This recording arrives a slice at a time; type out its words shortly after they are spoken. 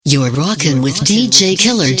You're rockin' with DJ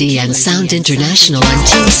Killer D and Sound International on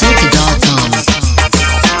TeamSoca.com.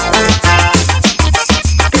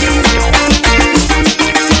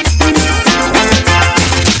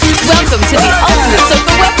 Welcome to the ultimate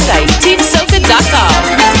soca website, TeamSoca.com.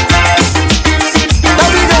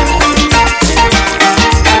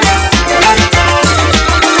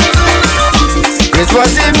 This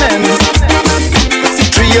was it, man.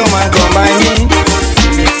 Trio man combining.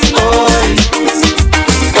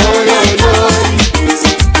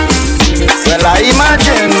 Well, I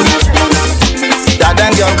imagine that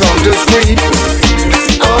them girl come to scream.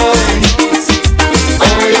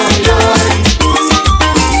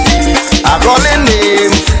 I call in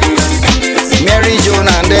names, Mary, Joan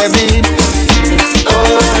and Debbie.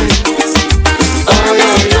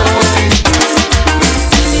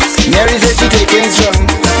 Mary said she taking some,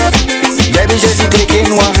 Debbie said she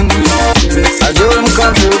taking one. I told them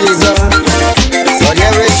come to the gun, but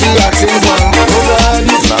here she asking one. Oh God,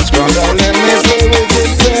 it's not strong, don't let me play with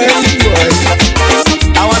this boy.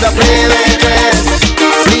 I wanna play with this,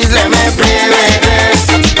 please let me play with this.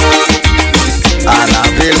 And I'm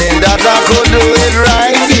feeling that I could do it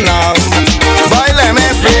right now. Boy, let me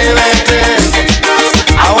play with this,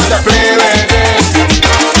 I wanna play with this.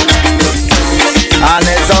 And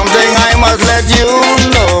it's something I must let you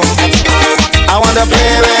know. I wanna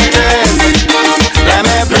play with this, let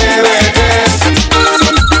me play with this.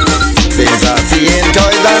 Since I've seen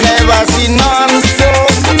toys I never seen none, so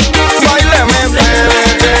boy, let me play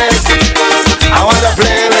with this, I wanna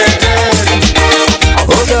play with this.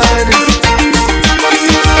 Oh God,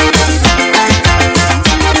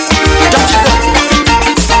 touch it.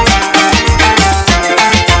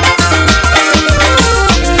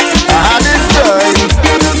 I had this toy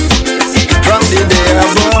from the day I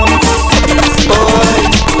born.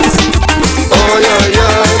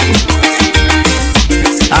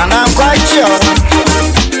 And I'm quite sure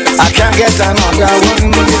I can't get another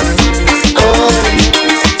one.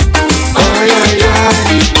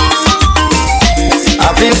 I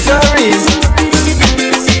feel sorry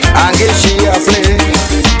and give she a play.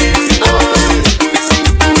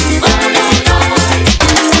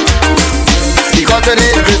 Because today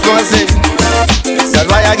is Christmas Day, that's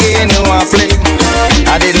why I gave you a play.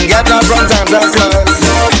 I didn't get none from Santa Claus,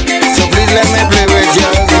 so please let me play with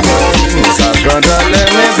yours, boy. Mr. Brother, let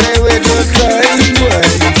me play with your toy, boy.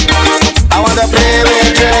 I wanna play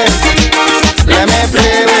with this, let me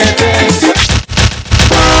play with this.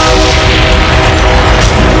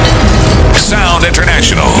 Sound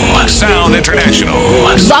International. Sound International.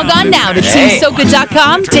 Log on now to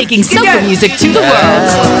TeamSoca.com, taking soca music to the world.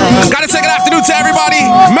 Gotta say good afternoon to everybody.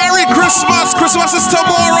 Merry Christmas. Christmas is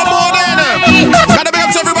tomorrow morning. Gotta big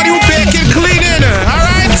up to everybody who baking, cleaning.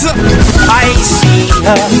 Alright? I see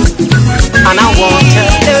her and I want her.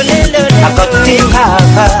 I got to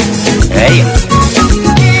have her. Hey.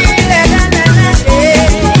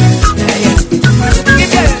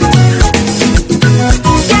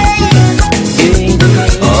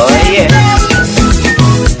 Oh yeah.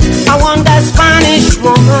 I want that Spanish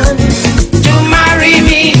woman to marry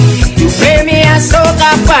me, to play me a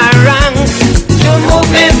soca parang, to move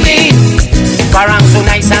me feet. Parang so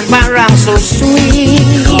nice and parang so sweet.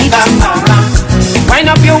 Wind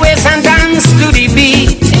up your waist and dance to the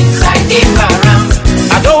beat inside the parang.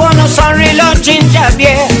 I don't want no sorry Lord ginger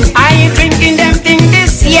beer. I ain't drinking them thing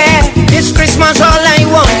this year. This Christmas all I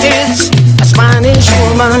want is a Spanish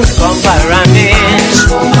woman from Paramis,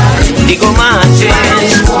 Digo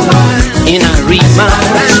Martins, in a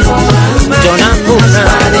rematch, Donna Puna,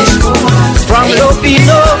 from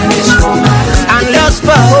Lopino and Los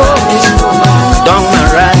Pajos, Don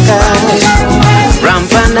Maracas,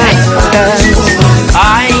 Rampanayas.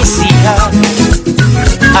 I see her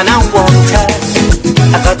and I want her.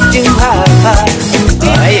 I got to have her.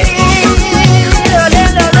 Oh, yeah.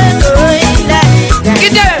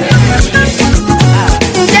 Get there.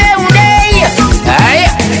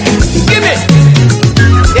 Give me.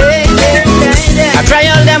 I try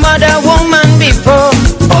all them other woman before,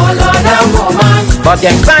 all other woman, but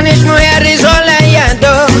them Spanish mujer is all I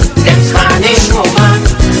adore. Them Spanish woman,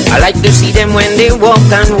 I like to see them when they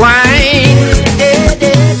walk and whine.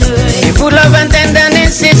 The full love and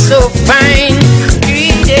tenderness is so fine.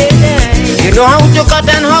 You know how to cut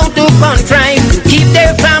and how to contrive to keep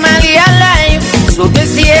their family alive. So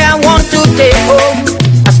this year I want to take home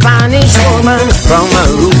a Spanish woman from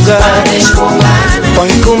Aruga,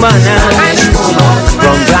 Point Cumana,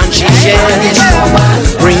 from Blanchichet.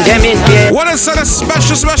 Bring them in here. Want to send a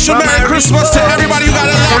special Merry Christmas to everybody who got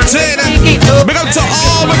it locked in. Big up to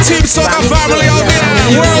all the Team Soca family out there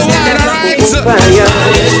worldwide, alright?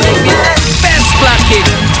 Best black kid.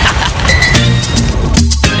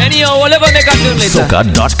 we'll never make a tune later.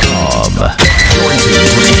 Soca.com.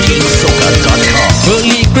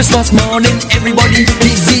 Early Christmas morning, everybody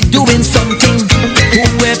busy doing something. Who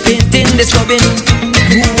were painting, the scrubbing,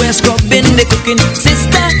 who were scrubbing, the cooking.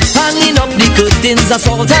 Sister hanging up the curtains, a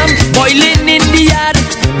salt and boiling in the yard.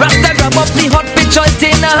 Rasta grab up the hot picture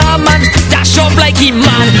in a ham and dash up like he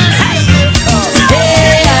man.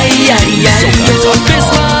 Hey, ay, ay, ay, yo,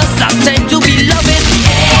 Christmas, that time to be loving.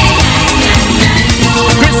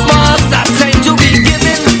 Christmas, that time to be giving.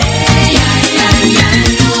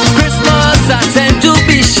 Christmas, that time to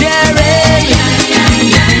be sharing.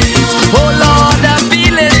 Oh Lord, I'm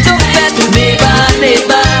feeling so fat. Neighbor,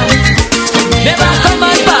 neighbor, neighbor, come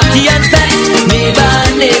and party and fat. Neighbor,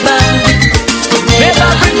 neighbor, neighbor,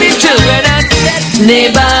 bring me children and fat.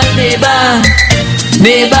 Neighbor, neighbor,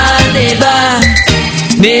 neighbor, neighbor,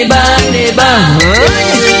 neighbor, neighbor.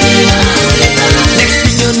 Next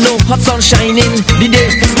thing you know, hot sun shining. The day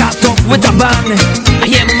start off with a bang. I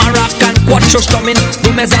hear Marac and Quattro strumming.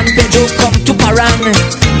 Gomez and Pedro come to Parang.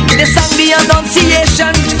 They sang the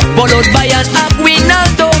Annunciation, followed by an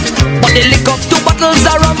Aguinaldo. But they lick up 2 bottles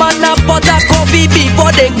of rum and a pot of coffee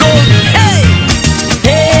before they go. Hey,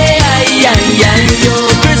 hey, ay, ay, ay, yo,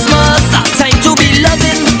 Christmas, a time to be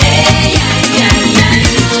loving. Hey, ay, ay, ay,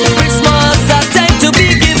 Christmas, a time to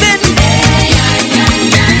be giving. Hey, ay,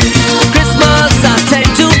 ay, ay, Christmas, a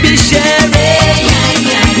time to be sharing. Hey, ay,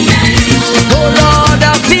 ay, ay, oh Lord,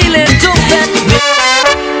 I'm feeling too fat.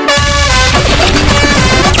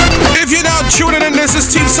 If you're now tuning in, this is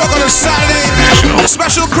Team Soca on a Saturday.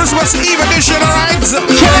 Special Christmas Eve edition, alright?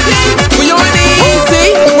 Kennedy, when you're in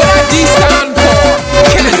easy, what I D stand for?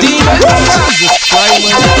 Kennedy,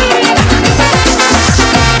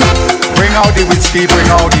 Bring out the whiskey, bring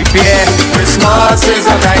out the beer. Christmas is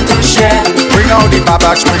a time to share. Bring out the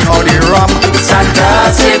babash, bring out the rum. Santa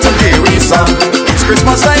say today we sung. It's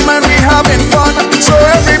Christmas time and we having fun. So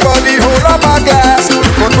everybody hold up a glass.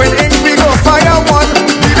 But when ink we go fire one.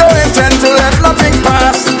 We don't intend to let nothing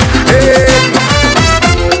pass. Hey,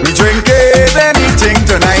 we drinking anything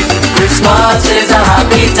tonight. Christmas is a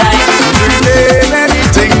happy time. Drinking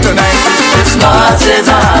anything tonight. Christmas is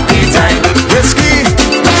a happy time. Whiskey,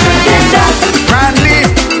 drinking that. Brandy,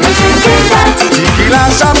 drinking that. Tequila,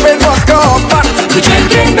 champagne, vodka, or pot. We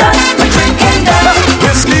drinking that. We drinking that.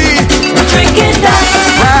 Whiskey, we drinking that.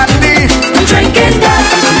 Brandy, we drinking that.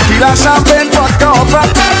 Tequila, champagne, vodka, or pot.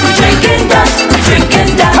 We drinking that. We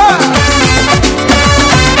drinking that. Ha!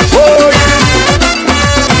 Oh yeah.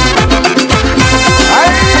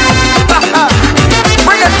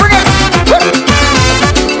 Bring it, bring it.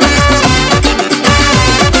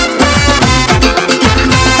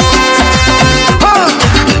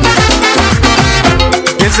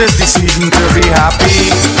 This is the season to be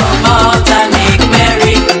happy. come out and make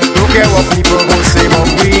merry. Don't care what people go say about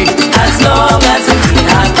we. As long as we be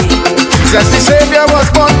happy. Jesus the Savior was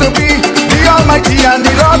born to be the Almighty and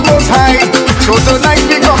the Lord Most High. So tonight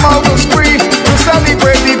we come out to spree to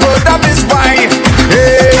celebrate the birth of His wife.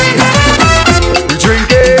 Hey, we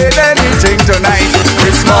drinking anything tonight.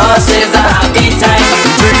 Christmas is a happy time.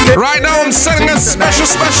 Right now I'm sending a special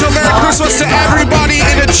Merry Christmas to everybody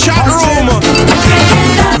in the chat room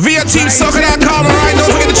via TeamSoca.com. Alright,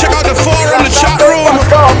 don't forget to check out the forum, the chat room.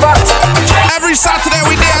 Every Saturday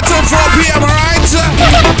we there till 4 p.m. Alright?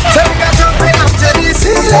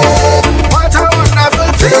 What a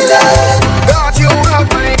wonderful feeling. God, you have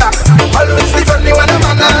my back. Always be funny when I'm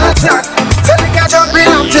on attack. Tell me catch up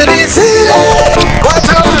up to the ceiling. What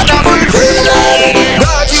a wonderful feeling.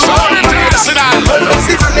 God, you have my back. Always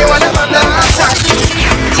be funny when I'm on attack.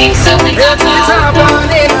 It is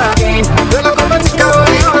happening again. When I come and take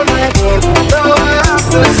away all my pain. Now I have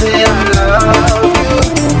to say I love you.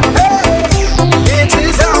 Hey, it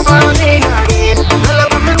is happening again. When I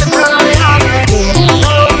come and take away all my pain.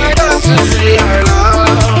 Now I have to say I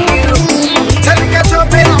love you. Tell me catch up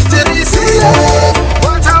up to the ceiling.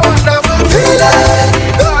 What a wonderful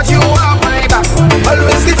feeling. God, you have my back.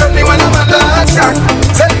 Always defend me when I'm under attack.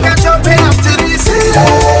 Tell me catch up up to the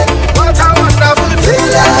ceiling. What a wonderful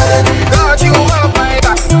feeling. God, you have my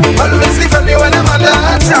back. Always defend me when I'm under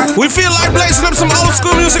attack. We feel like blazing up some old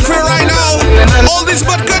school music for you right now. All these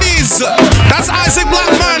but goodies. That's Isaac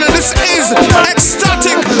Blackman and this is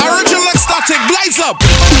Ecstatic, original Ecstatic. Blaze up.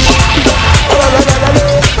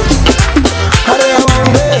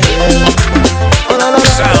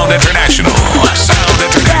 Sound International. Sound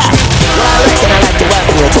International. I like to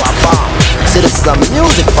welcome you to our farm. So this is a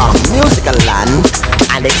music farm, musical land,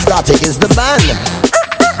 and Ecstatic is the band.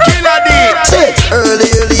 Sit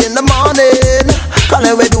early in the morning,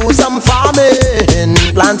 gonna we do some farming.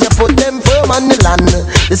 Plant your foot them firm on the land.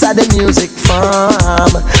 This is the music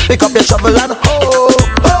farm. Pick up your shovel and ho,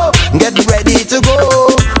 ho. Get ready to go.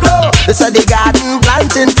 This is the garden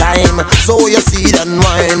planting time. Sow your seed and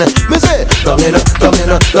wine. Me say, down in a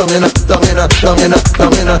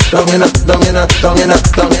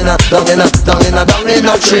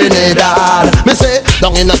Trinidad. Me say,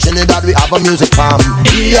 down in a Trinidad we have a music farm.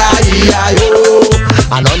 E-I-E-I-O.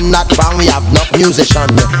 And on that farm we have enough musician.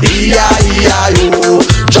 E-I-E-I-O.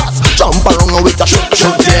 Just jump around with a shook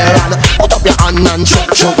there and put up your hand and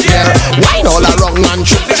shook there. Wine all around and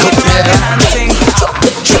shook there.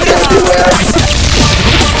 Shook everywhere.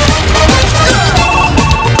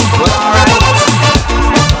 Well, alright.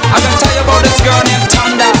 I'm gonna tell you about this girl named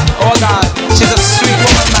Tanda. Oh God, she's a sweet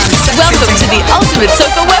woman, man. Welcome to the ultimate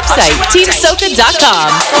soca website, TeamSoca.com.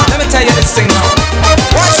 Let me tell you this thing now.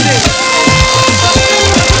 Watch this.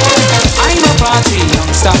 I'm a party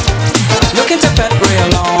youngster, looking to pet real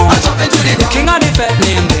long. I jump into the king of the pet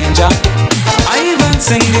named Danger. I even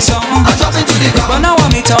sing the song. I jump into the ground. But now I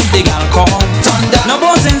meet up the gal called Thunder. No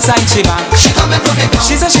bones inside she back. She coming from the ground.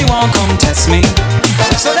 She said she won't come test me.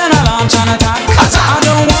 So then I launch an attack. I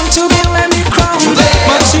don't want to give any crown,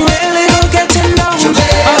 but she really do getting down.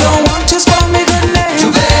 I don't want to spoil me good name,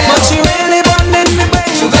 but she really burning me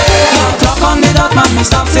brain. Clock on the dot, man, me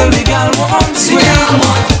stop till the gal wants me.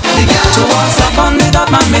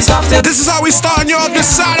 This is how we start you off this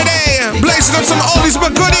Saturday, blazing up some oldies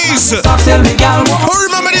but goodies. Who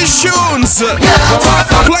remember these tunes?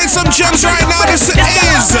 Play some gems right now. This is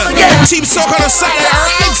Team Soca on a Saturday,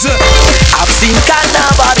 alright? I've seen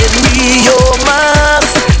Carnival in Rio, Mas,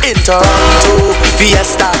 in Toronto,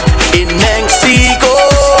 Fiesta in Mexico.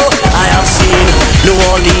 I have seen New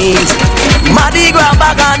Orleans, Mardi Gras,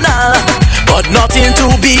 Bacchanal, but nothing to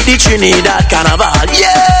beat the Trinidad Carnival.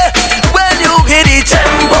 Yeah, when you hit the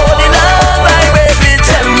tempo, the night vibrate with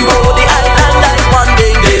tempo, the island like one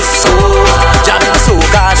day this so jamming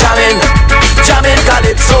soca, jamming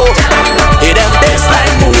calypso. Hear them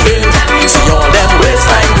bassline moving, see all them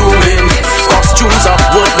waistline grooving. Costumes of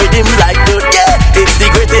wood with him like dirt. Yeah, it's the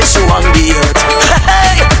greatest show on the earth.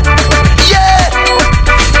 Hey, yeah,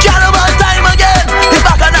 Carnival time again. It's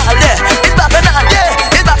Bacchanal, yeah, it's Bacchanal, yeah,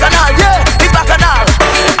 it's Bacchanal, yeah, it's Bacchanal.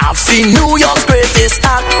 I've seen New York's greatest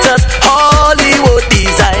actors, Hollywood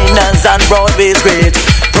designers and Broadway's great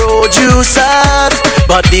producers,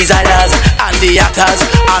 but designers and the actors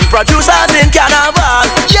and producers in Carnival,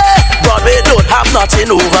 yeah, Broadway don't have nothing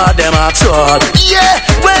over them at all. Yeah,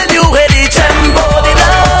 when you hear the tempo, the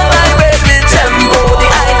night vibrate with tempo, the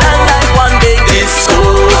island like one big disco,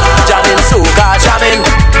 jamming soca, jamming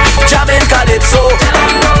calypso,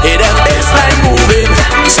 hear them bassline moving,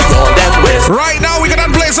 see all them waist. Right now we're gonna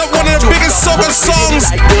blaze up one of the biggest soca songs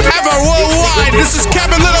ever worldwide. This is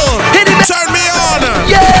Kevin Little, Turn Me On.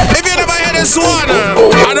 If you never heard this one,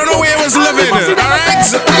 I don't know where he was living, alright?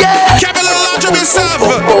 Kevin Little, launch up yourself.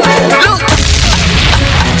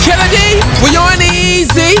 Killer D, we on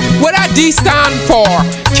easy. What that D stand for?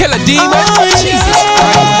 Killer Demon.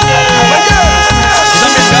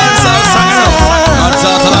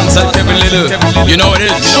 You know it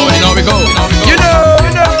is. You know we go. You know.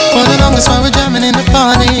 For the longest while we're jamming in the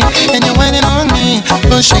party, and you're whining on me,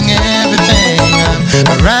 pushing everything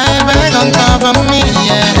right back on top of me,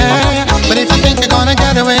 yeah. But if you think you're gonna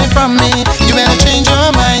get away from me, you better change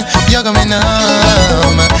your mind. You're going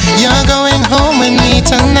home. You're going home with me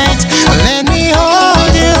tonight. Let me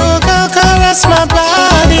hold you, go caress my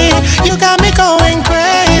body. You got me going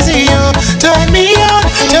crazy. You turn me on,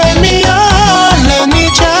 turn me on. Let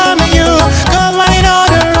me charm you, go wine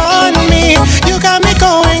all around me. You got me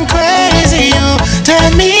going crazy. You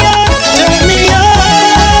turn me on, turn me on.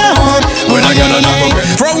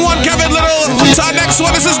 From one Kevin Little to our next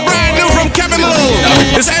one, this is brand new from Kevin Little.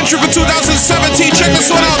 It's entry for 2017. Check this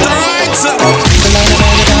one out, alright?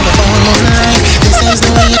 This is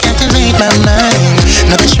the way you captivate my mind.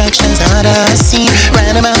 No distractions out of scene.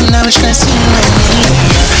 Right about now, it's just you and me.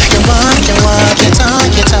 You walk, you talk.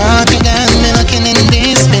 You got me looking in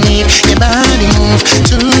disbelief. Your body move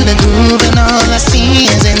to the groove, and all I see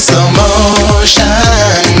is in slow motion.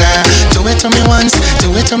 Do it to me once,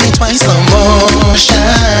 do it to me twice. Slow motion.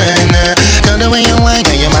 Girl, the way you whine,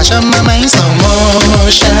 you mash up my mind. Slow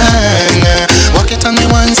motion. Walk it on me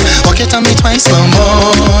once, walk it on me twice. Slow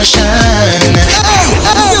motion.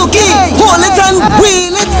 Silky, hold it and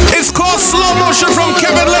wheel it. It's called Slow Motion from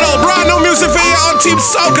Kevin Little. Brand new music for you on Team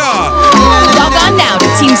Soca. Log on now to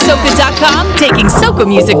TeamSoca.com, taking soca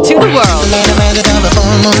music to the world.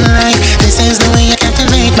 This is the way you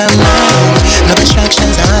captivate my mind. No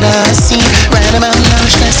distractions out of scene. Right about now,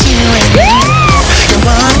 it's just you and me. You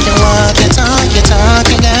walk, you talk.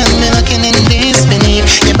 You got me looking in disbelief.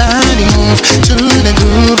 move to the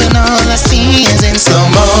groove, and all I see is in slow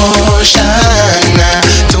motion.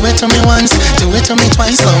 Do it to me once, do it to me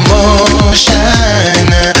twice, slow motion.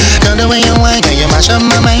 Girl, the way you whine, girl, you mash up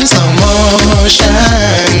my mind, slow motion.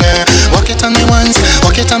 Walk it on me once,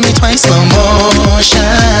 walk it on me twice, slow motion.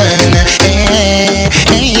 Hey,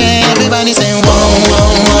 hey, hey, everybody say whoa,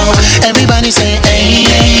 whoa, whoa. Everybody say hey,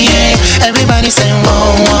 hey, hey. Everybody say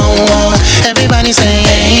whoa, whoa, whoa. Everybody say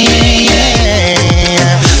hey, hey, hey.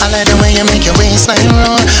 I like the way you make your waistline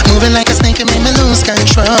roll, moving like a snake, you make me lose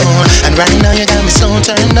control. And right now you got me so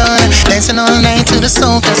turned on, dancing all night to the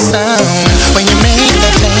soca sound. When you make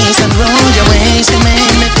that face and roll your waist, you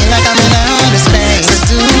make me feel like I'm in outer space.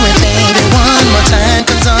 So do it, baby, one more time,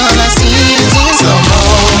 'cause all I see is in slow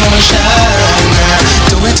motion.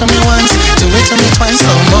 Do it to me once, do it to me twice,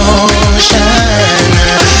 slow motion.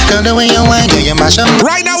 Girl, the way you whine, girl, you mash up.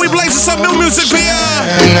 Right now we blazing some new music for ya.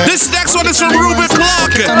 This next one is from Ruben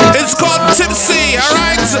Clark. It's called Tipsy,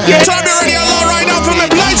 alright? Tell me ready alone right now for me,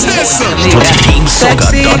 blaze this.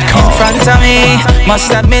 Sexy in front of me,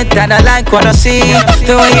 must admit that I like what I see.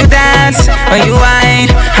 The way you dance, when you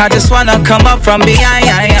whine, I just wanna come up from behind.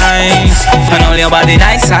 And hold your body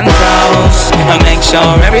nice and close, and make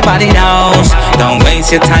sure everybody knows. Don't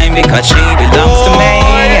waste your time because she belongs to me.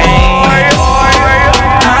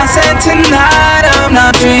 I said tonight I'm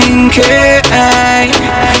not drinking,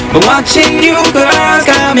 but watching you girls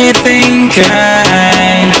got me thinking.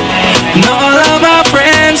 And all of my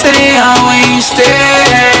friends, they are wasted.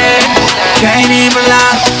 Can't even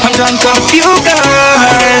lie, I'm drunk off you,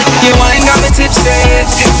 girl. You ain't got me tipsy.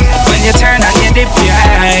 When you turn on your dip,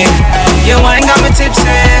 yeah. You ain't got me tipsy.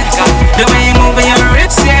 The way you move your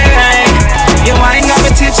hips, yeah. You ain't got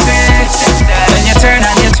me tipsy. When you turn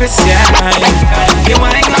on your twist, yeah. You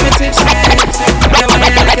ain't got me tipsy. The way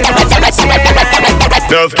you look at those lips, yeah.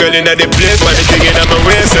 Enough girl in the place, but the thing in my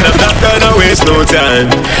waist, and I'm not gonna waste no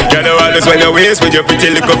time. Girl, you always when you waist with your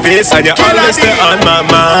pretty little face, and you always stay on my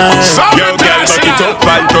mind. Yo, girl, back it up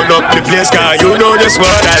and turn up the place, cause you know just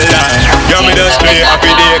what I like. Yo, me just play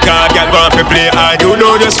happy day, cause girl want to play, and you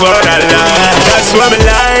know just what I like. That's what me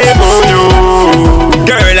like on you.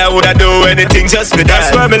 Girl, I woulda do anything just for that.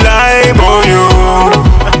 That's what me like on you.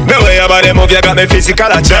 The way your body move, you got me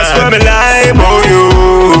physical attract. That's what me like on you.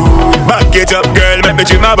 Back it up, girl, make me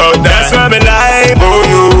dream about that. That's what me like on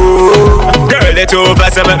you. Girl, they too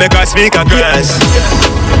fast, I make me can't speak across.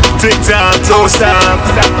 Tick tock, don't stop.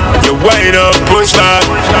 You wind up, push back.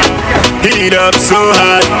 Heat up so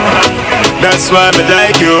hot. That's why me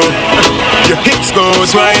like you. Your hips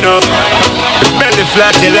goes wind up. The belly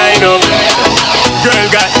flat, you line up. Girl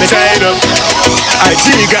got me tied up.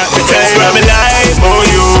 She got me tied up. That's why me like on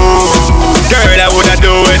you. Girl, I woulda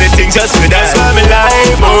do anything just for that. That's why me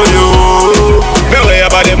like on you. The way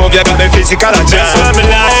your body move, you got me physical attract. That's why me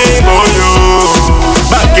like on you.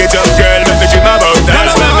 Back it up, girl, make me dream about that.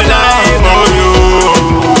 That's why me like on you.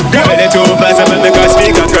 Girl, they too fast, I make me can't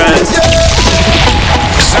speak across.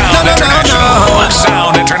 Sound International.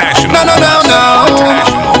 Sound International.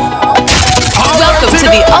 Welcome to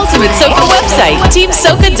the ultimate soca website,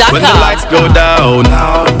 TeamSoca.com. When the lights go down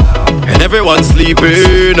and everyone's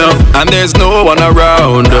sleeping and there's no one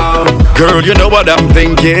around, girl, you know what I'm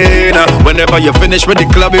thinking. Whenever you finish with the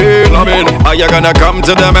clubbing, are you gonna come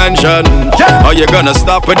to the mansion? Are you gonna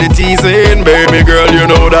stop with the teasing? Baby girl, you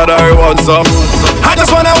know that I want some. I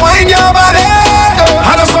just wanna wind your body,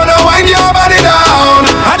 I just wanna wind your body down.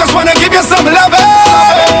 I just wanna give you some love,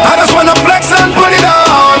 I just wanna flex and put it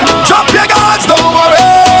on. Drop your guards, don't worry.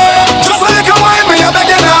 Just so you can wind me, I beg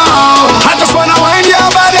you now. I just wanna wind your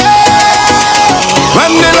body.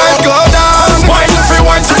 When the lights go down, wind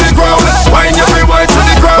everyone to the ground. Wind everyone to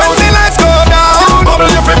the ground. When the lights go down, bubble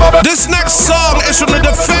every bubble. This next song is from the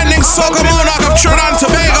defending soca monarch of Trinidad and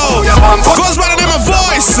Tobago. Goes by the name of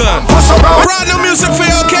Voice. Brand new music for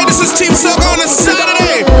you, okay? This is Team Soca on a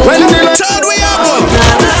Saturday. Turn we up.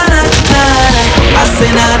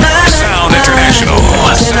 Sound International.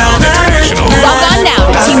 Sound International. Log on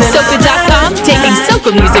now to TeamSoca.com, taking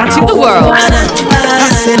soca music to the world. I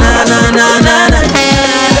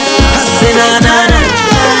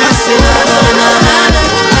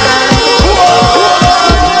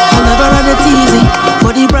never had it easy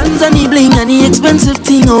for the brands and the bling and the expensive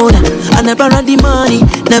thing. I never had the money,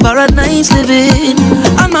 never had nice living.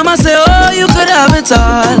 And mama say, oh, you could have it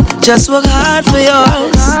all, just work hard for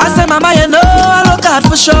yours. I say, mama, you know I work hard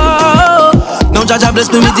for sure. Now Jaja bless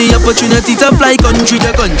me with the opportunity to fly country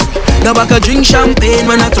to country. Now I can drink champagne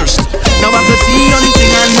when I thirst. Now I can see only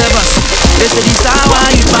thing I never see. They say this how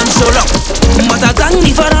you man so rough. But I thank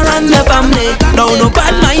me for the run the family. Now no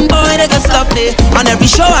bad mind boy they can stop me. On every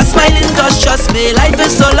show I smiling cause trust me, life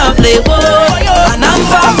is so lovely. Whoa, and I'm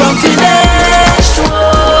far from finished.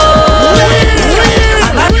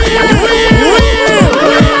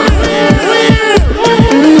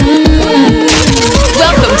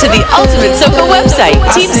 Welcome to the ultimate soca website,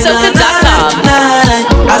 TeamSoca.com.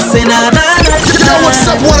 Yo, what's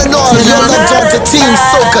up, one and all? You're locked on to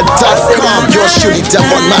TeamSoca.com. Yours truly,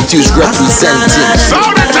 Devon Matthews, representing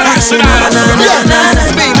Sound International. Yeah, it's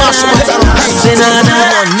me, Marshall Montano,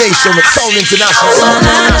 One Nation with Sound International.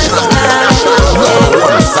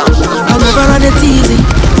 I never run it easy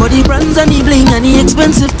for the brands and the bling and the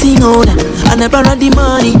expensive thing out. I never had the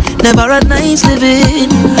money, never had nice living.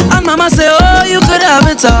 And mama say, oh, you could have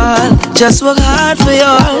it all, just work hard for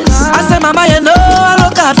yours. I say, mama, you know I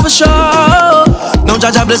work hard for sure. Now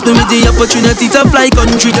Jaja bless me with the opportunity to fly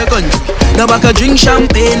country to country. Now I could drink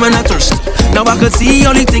champagne when I thirst. Now I could see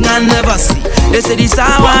only thing I never see. They say this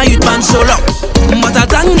how I youth man so long. But I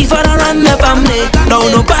thank me for the run the family. Now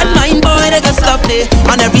no bad mind boy they can stop me.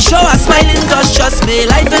 On every show I smiling cause trust me,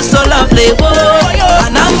 life is so lovely. Whoa,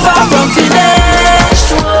 and I'm far from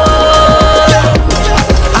finished. Whoa,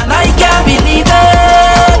 and I can't believe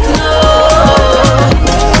it. No,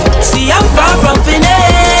 see I'm far from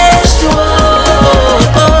finished. Whoa,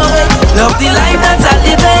 love the life that I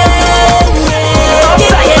live in.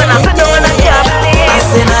 I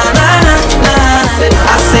say na na na na,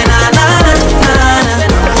 I say na na na na,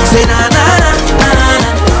 say na na na na,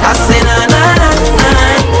 I say na na na na,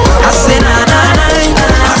 I say na na na,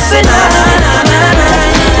 I say na na na na, I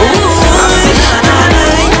say na na na,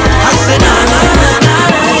 I say na na na.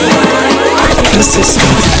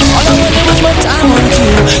 All I want is my time on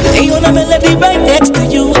you. Lay on a melody right next to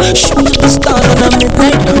you. Shoot to the star on a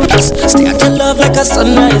midnight cruise. Stay out your love like a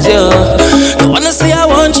sunrise, yeah. Don't wanna say I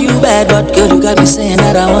want you bad, but girl, you got me saying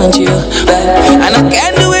that I want you bad. And I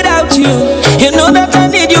can't do without you. You know that I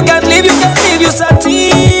need you, can't leave you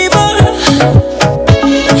sativa.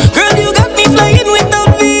 Girl, you got me flying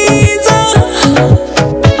without visa.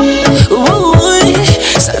 Ooh,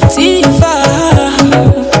 sativa.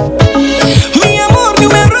 Mi amor,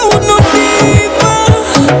 numero uno diva.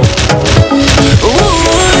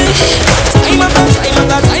 Ooh, time after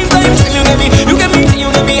time you get me,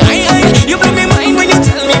 you blow me mind when you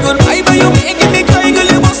tell me goodbye, but you making me cry, girl,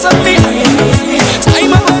 you bust up me.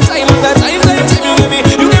 Time after time you get me,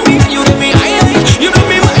 you blow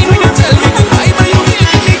me mind when you tell me goodbye, but you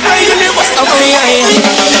making me cry, girl, you bust up me.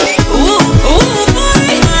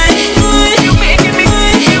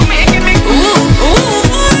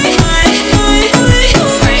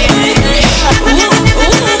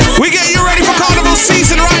 We get you ready for Carnival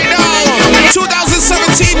season right now.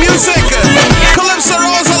 2017 music. Calypso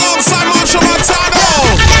Rose alongside Marshall Montano.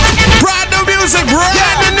 Brand new music,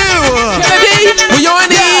 brand new. Kennedy, we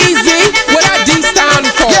on easy. What that D stand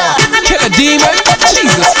for? Kill a demon.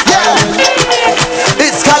 Jesus.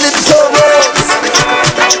 It's Calypso Rose,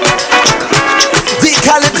 the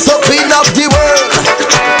Calypso queen of the world.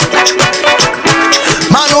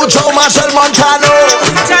 Manu Joe Marshall Montano.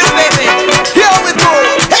 Here we go.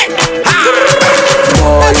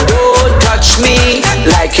 Boy, don't touch me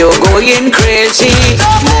like you're going crazy.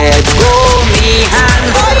 Let go me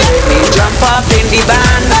hand, let me jump up in the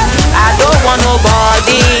van. I don't want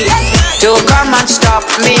nobody to come and stop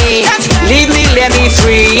me. Leave me, let me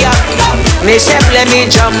free up. Myself, let me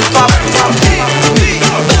jump up.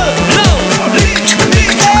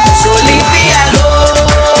 So leave me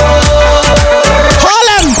alone.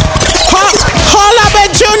 Hold up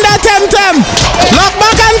and tune that temtem. Look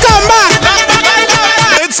back and come back.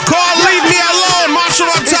 It's called Leave Me Alone, Marshall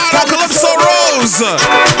Montano, Calypso Rose.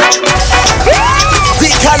 The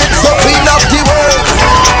Calypso queen of the world.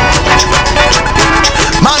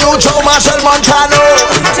 Manu Joe Marshall Montano.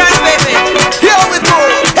 Here we go.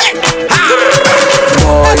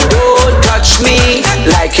 Boy, don't touch me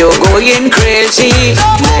like you're going crazy.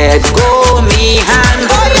 Let go me hand,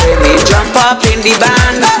 let me jump up in the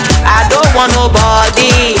van. I don't want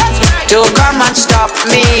nobody to come and stop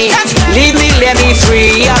me. Leave me, let me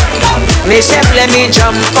free up. Myself, let me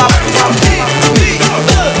jump up.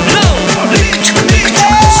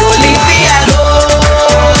 So leave me alone.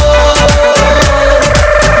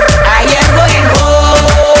 I am going home.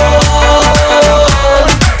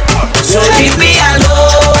 So leave me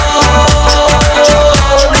alone.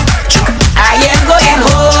 I am going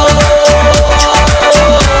home.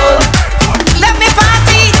 Let me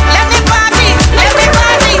party, let me party, let me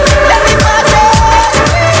party, let me party.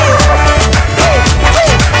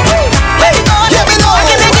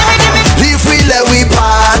 If we let we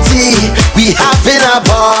party.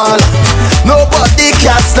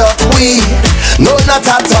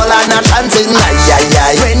 dancing, ay, ay,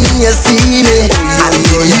 ay. When you see me, and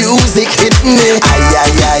your music hit me, ay,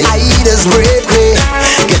 ay, ay. I just break me,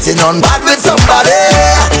 getting on bad with somebody.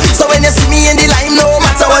 So when you see me in the line, no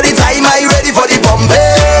matter what the time, I ready for the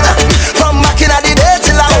pumping. From back in the day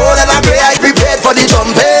till I old and I pray, I prepared for the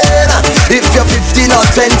jumping. If you're 15 or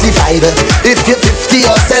 25, if you're 50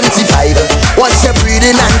 or 75, once you're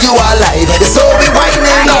breathing and you are alive, so we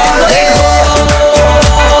whining all day.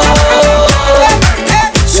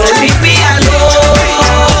 So leave me alone.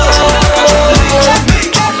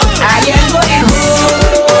 I am going home.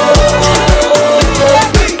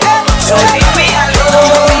 So leave me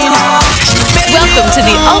alone. Welcome to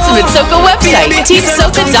the ultimate soca website,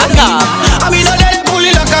 TeamSoca.com. I mean, I let it pull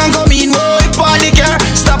it like I'm coming. Boy, party car,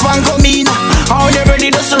 stop and come in. How they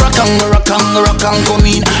ready to rock and come in. Rock and come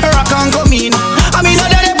in. I mean, I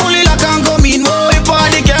let it pull it like I'm coming. Boy,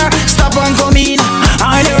 party car, stop and come in.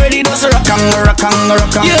 How they ready to rock and your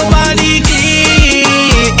body clean,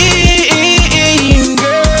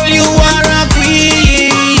 girl, you are a queen.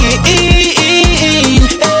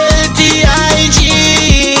 LTIG,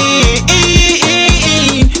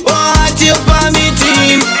 want you for me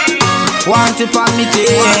team, want you for me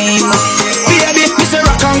team. Baby, me say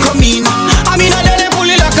rock and come in. I mean, I let them pull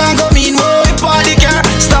it like and come in. Oh, we party car,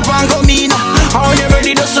 stop and come in. How they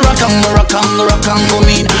ready to rock and come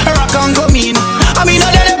in. Rock and come in. I mean, I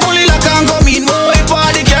let them pull it like and come in. Oh, we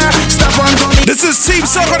party car, stop and come in. This is Team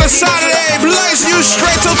Soca on a Saturday. Bless you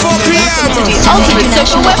straight till 4 p.m. The ultimate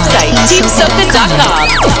social website, TeamSoca.com.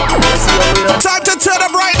 Time to turn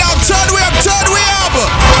up right now. Turn we up.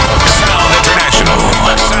 Sound International.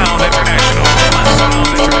 Sound International.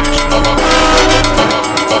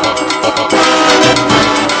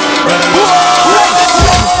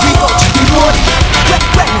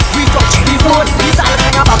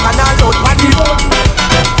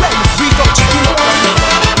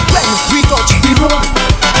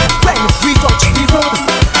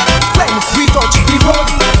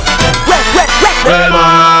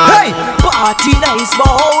 Hey, party nice, but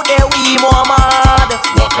how dare we more mad?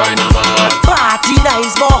 What kind of mad? Party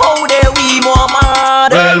nice, but how dare we more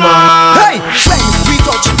mad? Well, man. Hey, when we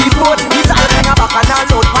touch the road, it's all hang back and all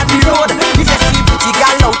out on the road. If you see pretty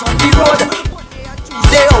girl out on the road,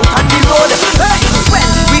 they out on the road. Hey, when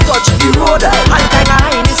we touch the road, all kind of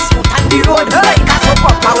highness foot on the road. Hey, cause so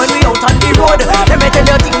proper when we out on the road. Let me tell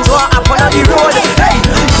you things what happen on the road. Hey,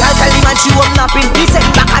 girl tell him and she up napping. He send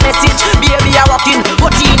back a message, baby I walking.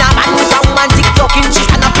 But in a man with a woman TikToking. She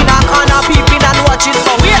stand up in a corner peeping and watching.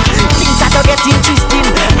 So wait, things start to get interesting.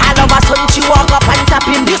 All of a sudden she walk up and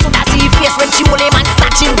tapping. You should have see face when she hold him and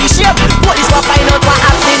snatching the shape. Police will find out what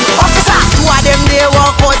happening. Officer, two of them they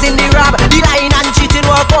were causing the rob. The lying and cheating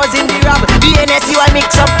were causing the rob. The NSC will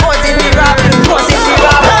mix up causing the rob. Causing the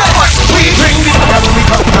rob. We bring the fire when we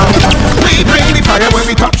come down. We bring the fire when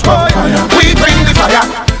we touch down. We bring the fire.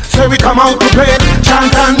 So we come out to play,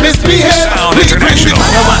 chant and misbehave. Sound We bring the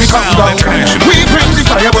fire when we come down. We bring the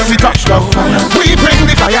fire when we touch down. We bring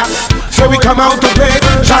the fire. So we come out to play,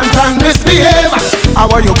 chant and misbehave.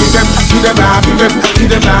 How are you give them now, give them,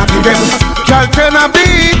 give them now, give them. Girl turn a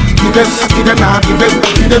beat, give them now, give them now, give them.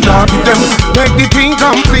 Make the thing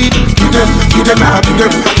complete, give them now, give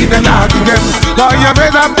them now, give them. Now you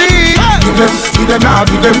better beat, give them now,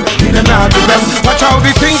 give them now, give them. Watch how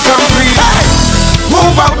the thing complete.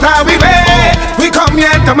 Move out how we way. We come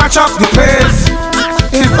here to match up the place.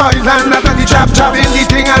 It's Island after the chop in the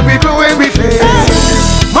thing and we blowing we face.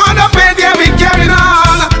 Mother paid yeah we carrying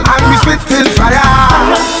on and we spitting fire.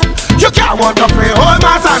 You can't want to play old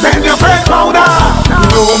mass and then you play powder.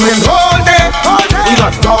 Roaming all day, we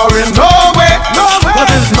not touring no way. But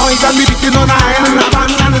there's noise and we beating on iron and a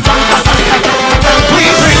band and the tank. We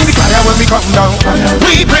bring the fire when we come down.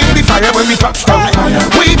 We bring the fire when we touch down.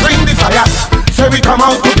 We bring the fire. So we come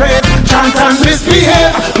out to play, chant and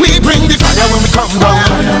misbehave. We bring the fire when we come down.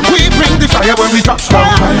 We bring the fire when we touch down.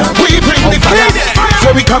 We bring the fire. So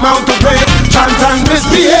we come out to play, chant and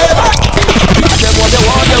misbehave. We give them what they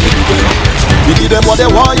want, yeah, we give them. We give them what they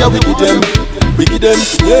want, yeah, we give them. We give them,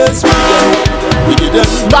 yes, we give them. We give them.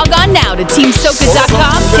 Log on now to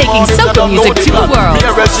TeamSoca.com, taking soca music to the world. Me a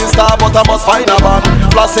register, but I must find a van.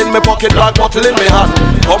 Plus in my pocket, black bottle in my hand.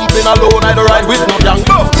 Pumping alone, I don't ride with no gang.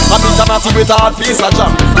 I beat a natty with a hard piece of jam.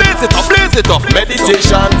 Blaze it up,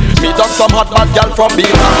 meditation. Meet up some hot bad gal from Beta.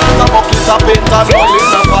 A bucket of paint and oil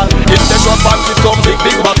in a pan. In the drop and with some big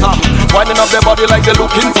bottom. Winding up their body like they're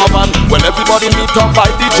looking for man. When everybody meet up by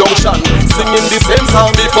the junction, singing the same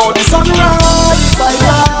sound before the sunrise.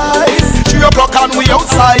 Sunrise. 3 o'clock and we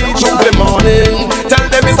outside in the morning. Tell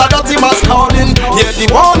them it's a dirty mass calling. Hear the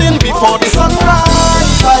warning before the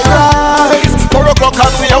sunrise. 4 o'clock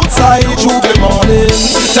and we outside in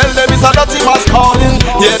Tell them it's a dirty was calling.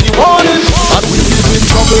 Yeah, the warning. And we get in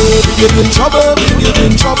trouble, we get in trouble, we get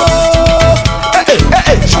in trouble. Hey,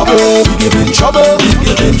 hey, hey, trouble, we get in trouble, we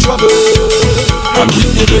get in trouble. And we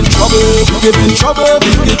get in trouble, we get in trouble,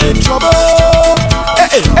 we get in trouble. Hey,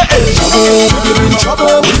 hey, hey, trouble, we get in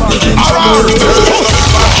trouble, we get in trouble.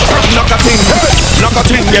 Knock a thing, knock a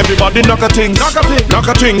thing, everybody knock a thing, knock a thing, knock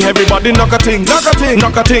a thing, everybody knock a thing, knock a thing,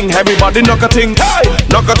 knock a thing, everybody knock a thing, hey,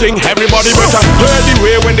 knock a thing, everybody better clear the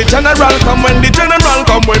way when the general come, when the general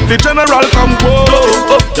come, when the general come,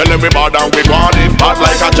 whoa. Tell everybody that we want it, hot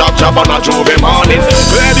like a job on a Juve morning.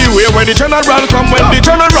 Clear the way when the general come, when the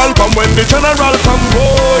general come, when the general come,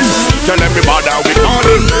 whoa. Tell everybody that we on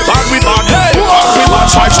it, hot with hot, hey, hot with hot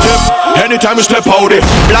side step. Anytime you step out it,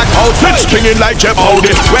 black outfits stinging like Jeff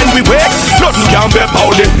Howdy. When we wake, nothing can be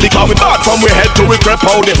about it. Because we bad from we head to we crep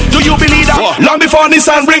out it. Do you believe that? Long before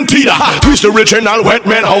Nissan bring Tita, who's the original wet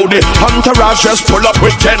man howdy? Entourage just pull up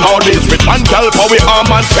with 10 howdies. With one girl for we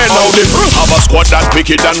arm and 10 howdies. Have a squad that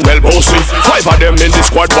wicked and well bossy. 5 of them in the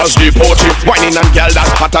squad was deported. Whining and girl that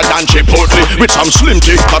hotter than Chipotle. With some slim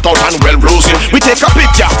chick cut out and well rosy. We take a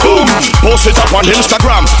picture, boom, post it up on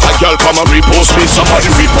Instagram. A girl come and repost me,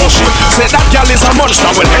 somebody repost me. Say that girl is a monster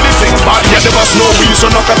when anything bad. Yeah, there was no reason. So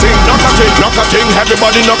knock a thing, knock a thing, knock a thing,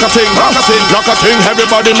 everybody knock a thing, knock a thing, knock a thing,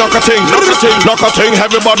 everybody knock a thing, knock a thing, knock a thing,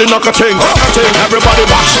 everybody knock a thing, knock a thing, everybody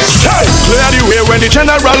bash. Hey, clear the way when the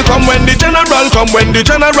general come, when the general come, when the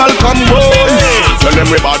general come. Whoa, tell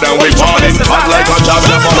everybody that we party, hot like a job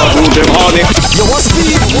on a Tuesday morning. You want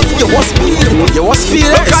speed, you want speed, you want speed.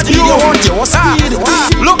 Look at you, you want speed.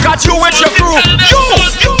 Look at you with your crew. You,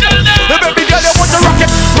 the baby girl, you want to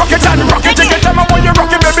rock it and rock it. Take your time, I want you rock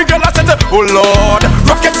it, baby girl. I said, oh Lord.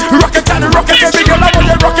 Rock it and rock it, baby girl. I want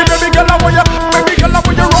you rock it, baby girl. I want you, baby girl. I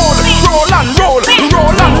want you roll and roll,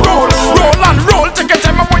 roll and roll, roll and roll. Take your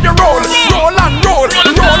time, I want you roll and roll,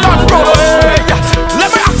 roll and roll. Hey, let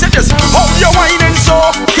me ask you this: how you whining so?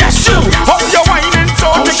 Yes, you. How you whining so?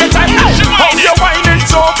 Take your time. How you whining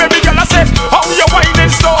so, baby girl? I said, how you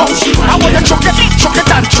whining so? I want you chuck it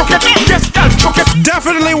and chuck it. Yes, girl, chuck it.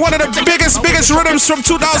 Definitely one of the biggest rhythms from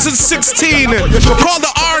 2016 called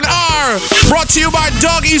the R&R, brought to you by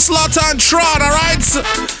Doug E. Slaughter and Tron, alright?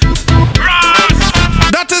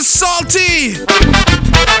 That is Salty.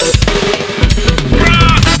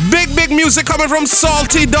 Big music coming from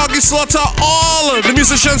Salty, Doug E. Slaughter, all the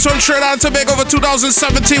musicians from Trinidad and Tobago over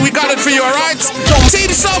 2017. We got it for you, alright? Team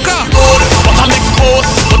Soca. I'm exposed,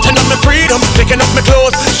 putting up my freedom, picking up my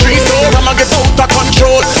clothes. Street door, I'ma get out of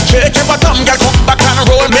control. Shake your bottom, girl, come back and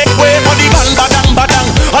roll. Make way for the bang, badang, badang.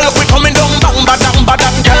 All of we coming down, bang, badang,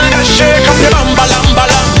 badang. Girl, just shake up your bam, balam,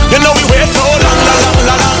 balam. You know we wait so long, la, la,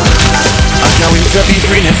 la, la. I can't wait to be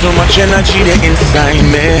free, there's so much energy there inside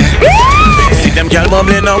me. See them girl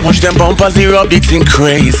bubbling up, watch them bumpers, they rub it in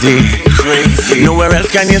crazy. Nowhere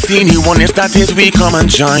else can you see anyone if that is we come and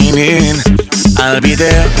join in. I'll be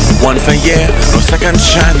there once a year, no second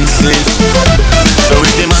chances. So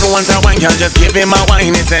if the man wants a wine, girl, just give him a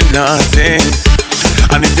wine, it's ain't nothing.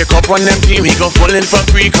 And if the cup on them team, we go full in for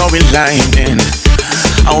free, cause we liming.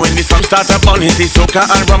 And when the sun starts up on it, the soca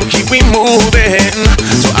and rum keep we moving.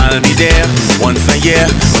 So I'll be there once a year,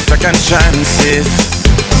 no second chances.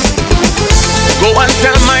 Go and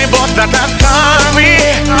tell my boss that I'm sorry.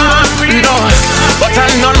 No, but I'm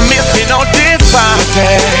not missing out this party.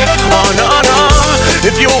 Oh no, no.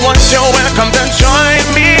 If you want, you're welcome to join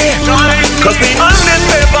me. Cause we on this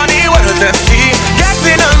way for the world to see.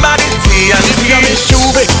 Getting on body tea and tea. I'm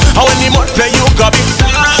stupid. How any more play you got me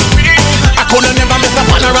sorry. I coulda never miss a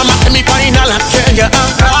panorama semi-final. I tell you I'm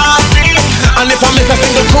sorry. And if I miss a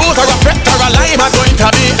single cruise or a pet or a lime, I'm going to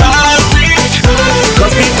be sorry.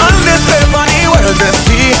 Cause we on this way for the world to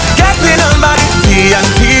see. Getting on body tea and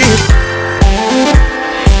tea.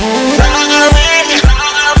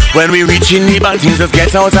 When we reaching the band, things just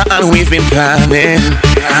get out of hand. We've been planning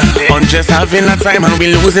on just having a time, and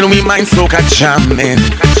we losing we mind soca jamming.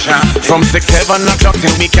 From 6-7 o'clock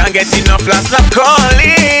till we can't get enough last night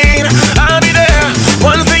calling. I'll be there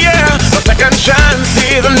once a year, no second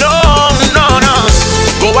chances. No, no, no.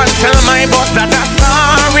 Go and tell my boss that I'm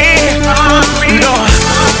sorry. No,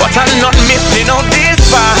 but I'm not missing out this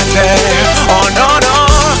party. Oh no,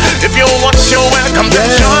 no. If you want, you're welcome to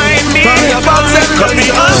join me. Cause we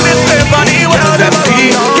on this way for the world to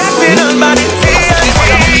see. Getting on body tea.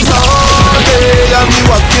 All day and we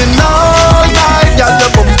walking all night. Got the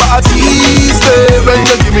bumper at Easter. When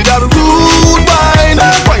you give me that rude wine.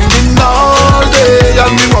 Winding all day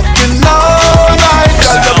and we walking all night.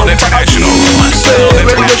 Got the bumper at Easter.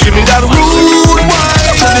 When you give me that rude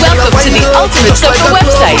wine. Welcome to the ultimate soca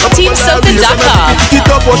website, TeamSoca.com. Pick it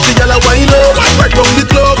up, watch the yellow wine up. Right down the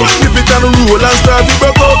club.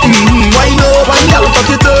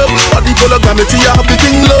 and me tea up the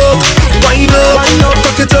thing low. Wind up,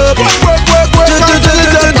 fuck it up. Work,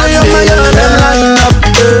 line up.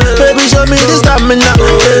 Baby, show me the stamina.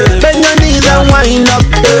 Bend your knees and wind up.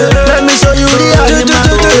 Let me show you the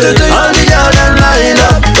animal. All the girls and line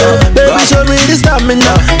up. Baby, show me the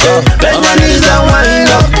stamina. Bend your knees and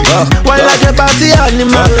wind up. Wind like a party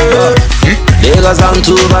animal. Lagos and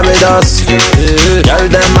to Barbados. Girl,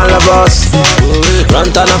 them all of us. Run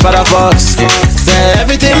turn up for the fox. Say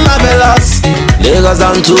everything marvelous. Lagos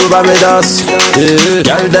and to Barbados.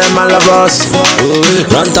 Girl, them all of us.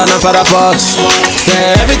 Run turn up for the fox.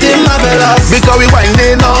 Say everything marvelous. Because we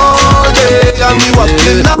winding all day and we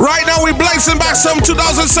walking up. Right now we blazing back some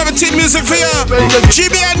 2017 music for you.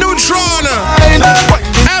 GB and Neutron.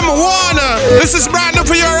 M1. This is brand new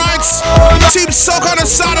for your rights. Team Soak on a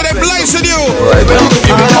Saturday blazing you.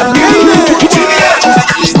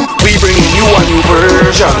 We bringing you a new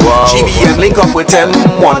version. GBM link up with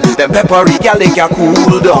M1. Them peppery gal they can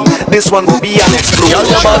cool down. This one will be an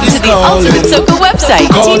explosion. Welcome to the Ultimate Soca website,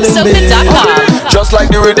 TeamSoca.com. Just like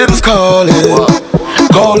the rhythm's calling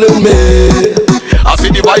me. I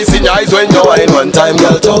see the voice in your eyes when you whine one time,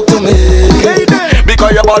 girl, talk to me.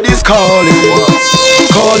 Because your body's calling me.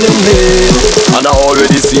 And I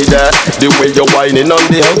already see that, the way you're whining on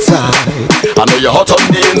the outside. I know you're hot on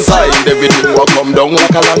the inside, everything will come down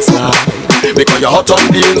like a landslide. Because you're hot on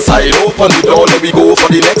the inside, open the door, let me go for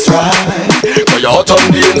the next ride. Because you're hot on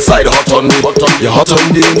the inside, you're hot on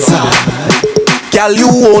the inside. Girl, you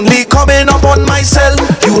only coming up on my cell,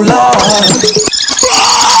 you love.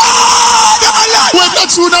 When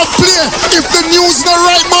that you not play, if the news not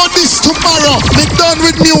right about this tomorrow, be done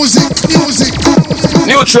with music.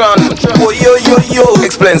 Neutron, yo,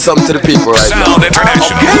 explain something to the people right now. Log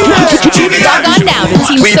on now to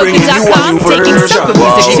TeamSoca.com, taking soca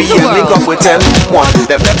music to the world. Link up with M1,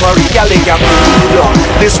 the peppery gal they can cool down.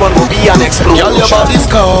 This one will be an explosion. Girl, your body's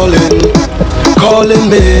calling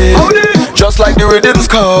me. Just like the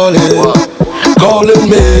rhythm's calling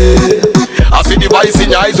me. I see the voice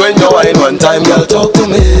in your eyes when you whine one time, girl, talk to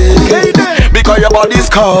me. Because your body's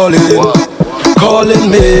calling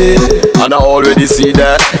me. And I already see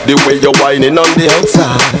that, the way you're whining on the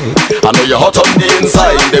outside. I know you're hot on the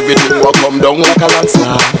inside, everything will come down like a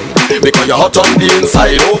landslide. Because you're hot on the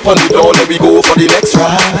inside, open the door, let me go for the next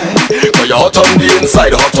ride. Because you're hot on the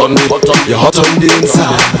inside, you're hot on the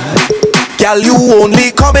inside. Girl, you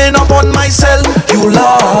only coming up on my cell, you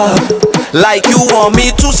love. Like you want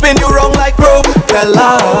me to spin you wrong like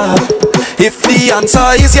propeller. If the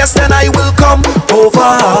answer is yes, then I will come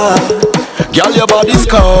over. Girl, your body's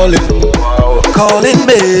calling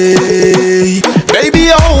me.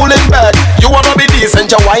 Baby, you're holding back. You wanna be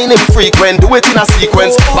decent, you're whining frequent. Do it in a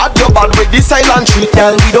sequence. But you're bad with this silent treat,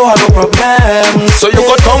 girl. We don't have no problem. So you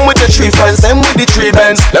could come with the 3 friends, them with the 3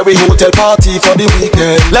 bands. Let we hotel party for the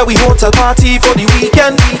weekend.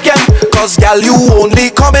 Cause girl, you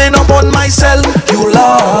only coming up on my cell, you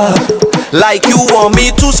love. Like you want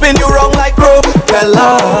me to spin you wrong like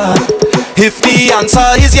propeller. If the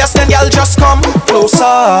answer is yes, then girl, just come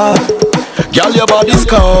closer. Girl, your body's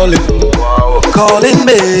calling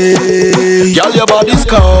me. Girl, your body's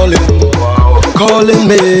calling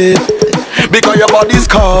me. Because your body's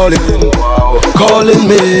calling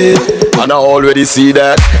me. And I already see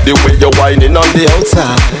that, the way you're whining on the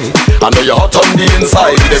outside. I know you're hot on the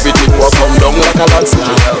inside, everything will come down like a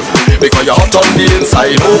landslide. Because you're hot on the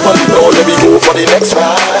inside, open the door, let me go for the next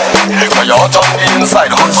ride. Because you're hot on the inside,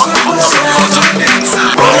 hot on the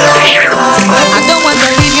inside. I don't want to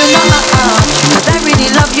leave you, no, cause I really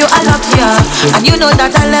love you, I love you. And you know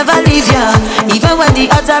that I'll never leave you. Even when the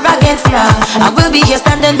odds are against you, I will be here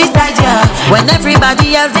standing beside you when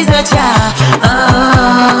everybody else is at you.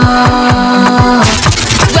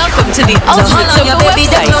 Welcome to the Ultimate Soca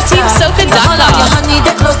website, TeamSoca.com. Hold on your honey,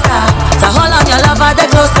 the closer. So hold on your lover, the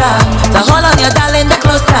closer. So hold on your darling, the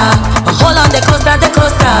closer. Hold on the closer, the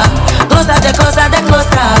closer. Closer, the closer, the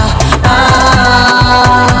closer.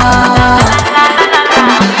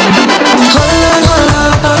 Hold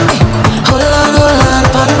on for me. Hold on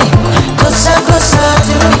for me. Closer, closer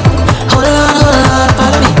to me. Hold on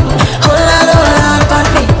for me. Hold on for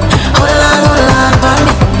me. Hold on for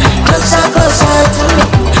me. Closer, closer to me.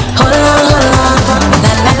 Hold on for me.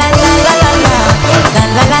 La la la la la la la. La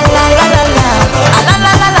la la la la la la. La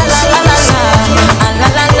la la la la la la. La la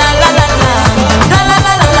la la la la. La la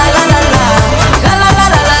la la la la la. La la la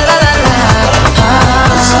la la la la.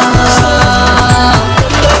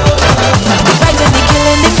 We fighting, we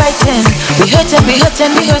killing, we fighting. We hurting, we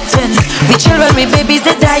hurting, we hurting. We children, we babies,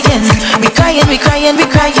 they dying. We crying, we crying, we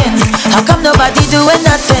crying. How come nobody doing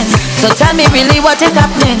nothing? So tell me really what is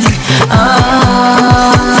happening?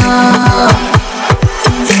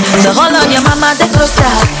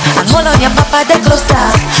 your papa, they closer.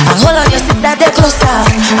 And hold on your sister, they closer.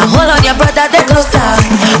 And hold on your brother, they closer.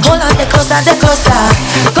 Hold on, they closer, they closer.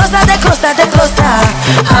 Closer, they closer, they closer.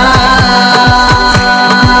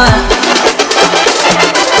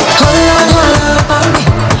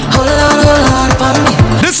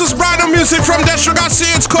 This is brand new music from Destra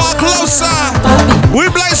Garcia. It's called Closer. We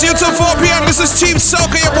bless you till 4 p.m. This is Team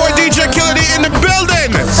Soca, your boy DJ Killer D in the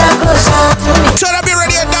building. Turn up your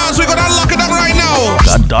radio downs. We're gonna unlock it up right now.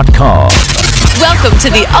 .com. Welcome to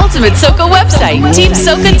the ultimate soca website,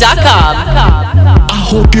 TeamSoca.com. I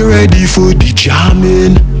hope you're ready for the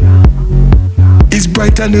jamming. It's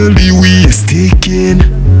bright and early, we is taking.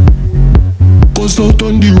 Cause out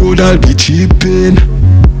on the road I'll be chipping.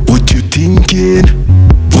 What you thinking?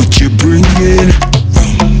 What you bringing?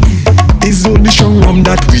 It's only strong rum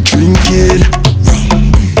that we drinking.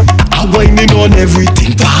 I'm whining on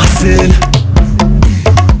everything passing.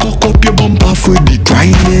 Cock up your bumper for the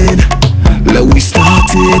grinding. Let we start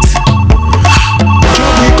it.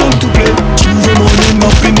 Job we come to play. Tuesday morning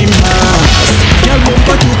up in the mass. Girl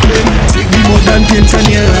bumper to play. Take me more than 10 from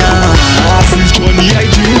your ass. Since Johnny I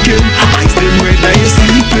drinking. I stay red I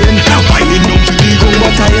sleeping. Whining up to the gun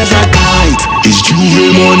but tires are tight. It's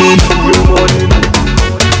Tuesday morning. Good morning.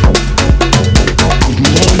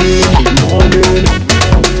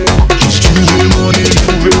 It's Tuesday morning.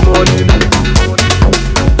 Good morning.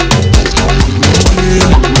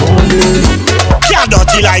 Can't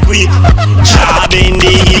dirty like we job in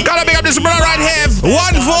the heat. Gotta big up this brother right here.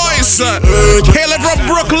 One voice. Hailing from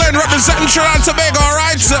Brooklyn, representing Trinidad and Tobago,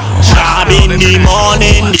 alright? Job in the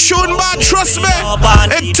morning. Tune man, trust me.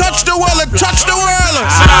 It touched the world, it touched the world.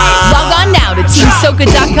 Log on now to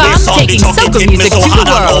TeamSoca.com, taking soca music to the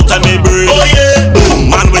world. Oh yeah,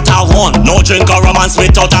 man with a horn, no drink or romance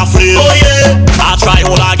without a flame. Oh yeah, I try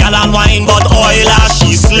hold a gal and wine, but oil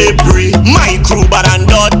she slippery. My crew bad and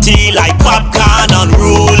dirty like popcorn and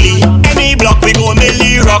rolly. Any block we go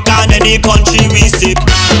Millie Rock and any country we sick.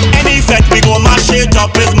 Any fete we go mash it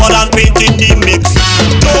up with more than paint in the mix.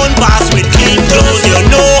 Don't pass with clean clothes, you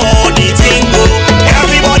know how the thing go.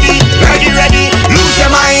 Everybody ready, lose your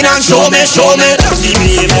mind and show me dirty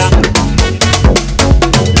behavior.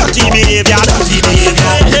 Dirty behavior, dirty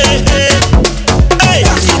behavior, hey, hey. Hey,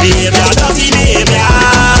 dirty behavior, dirty behavior,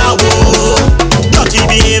 whoa. Dirty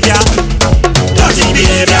behavior, dirty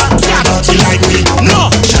behavior. Yeah, dirty like we, no.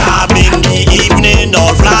 Job in the evening,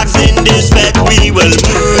 all flags in this fete, we will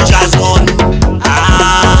merge as one.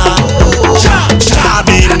 Job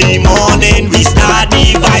in the morning, we start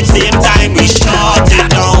the vibe, same time we shut it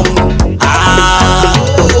down.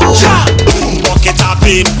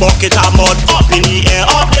 Bucket of mud up in the air,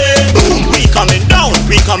 up there. We coming down,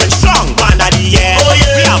 we coming strong, under the air. Oh,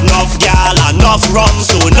 yeah. We have enough gal, enough rum,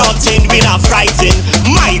 so nothing we not frightened.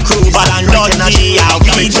 My crew bad and dirty,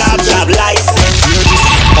 we job license.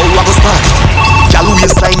 Oh, I go start it. Gal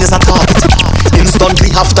waistline is a target. Instantly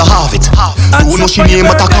have to have it. Don't know she name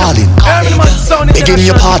but I call it. Begging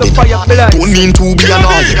your pardon. Don't mean to be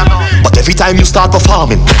annoying, but every time you start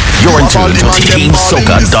performing, you're in tune to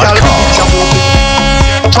TeamSoca.com.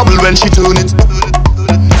 Trouble when she turn it.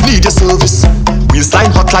 Need your service.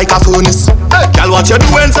 Waistline hot like a furnace. Girl, what you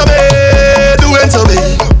doing to me? Doing to me.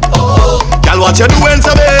 Girl, what you doing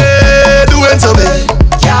to me? Doing to me.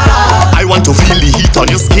 I want to feel the heat on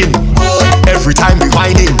your skin. Every time we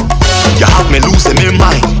whining, you have me losing my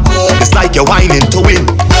mind. It's like you're whining to win.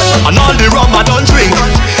 And all the rum I don't drink,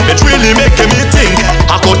 it's really making me think.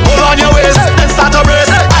 I could pull on your waist and start a race.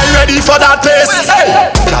 I'm ready for that place.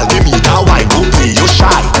 Girl, give me that wine, don't play you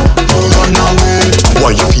shy. Don't run away.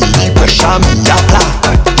 Boy, you feel the pressure me apply.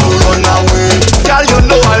 Don't run away. Girl, you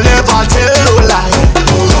know I'll never tell no lie.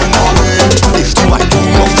 Don't run away. If you want to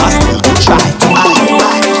go fast, still go try.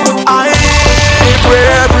 I pray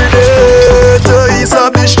every day to ease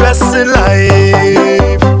up the stress in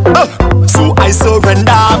life. So I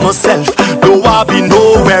surrender myself. No, I'll be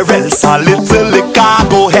nowhere else. A little liquor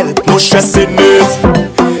go help. No stress in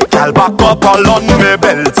it. Girl, back up all on my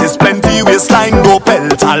belt. It's plenty waistline go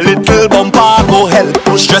pelt. A little bumper go help.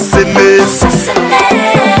 No stress in it.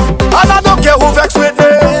 And I don't care who vex with me.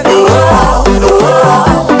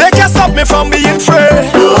 They can't stop me from being free.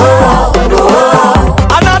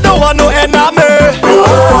 And I don't want no enemy.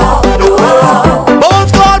 But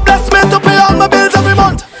God bless me to pay all my bills every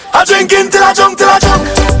month. I drink till I drunk, till I drunk.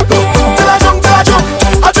 Till I drunk, till I drunk.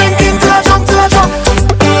 I drink till I drunk, till I drunk.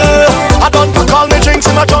 I don't call me drinks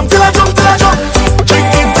in my drunk, till I drunk, till I drunk.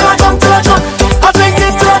 Drinking till I drunk, till I drunk. I drink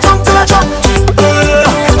till I drunk, till I drunk.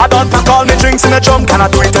 I don't call me drinks in a drum, can I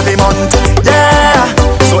do it every month? Yeah.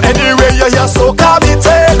 So anyway you hear soca be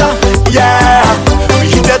tailor. Yeah. We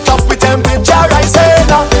heat it up with temperature rising.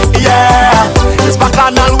 Yeah.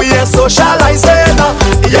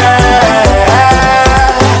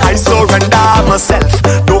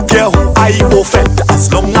 I offend. As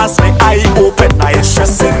long as my eye open, I ain't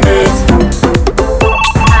stressing it.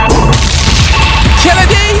 Killer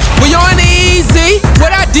D, we on easy.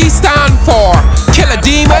 What that D stand for? Killer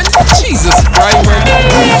Demon? Jesus Christ, man.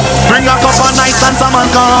 Bring a cup of nice and some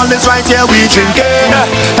alcohol, it's right here we drinking.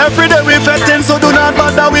 Every day we fetting, so do not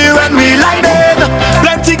bother we when we lighting.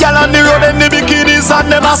 Plenty gal on the road in the bikinis and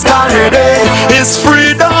the masquerading. It's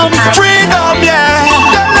freedom, freedom, yeah.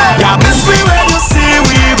 Yeah, everywhere you see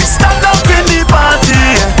we stand up in the party.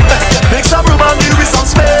 Make some room and give me some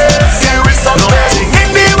space. Give me some space.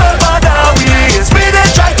 In the world, but we is we they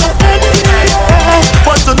try to end it, yeah.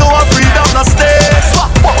 But to know our freedom no stays.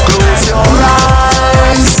 Close your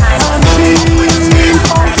eyes and feel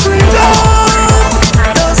our freedom.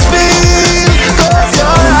 Just feel. Close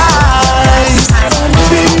your eyes and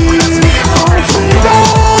feel our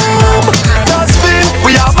freedom. Just feel.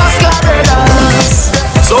 We are masqueraders,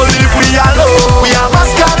 so leave we alone. We are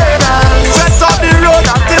masqueraders. Set up the road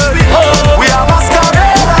until we home. We are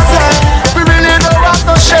masqueraders, yeah. We really don't want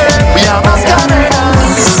no shame. We are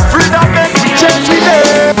masqueraders. Freedom make we change we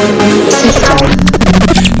day.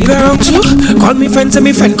 You wrong too? Call me friend, say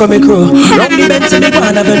me friend come me crew. Round me bend, say me go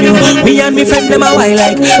on avenue. Me and me friend them a while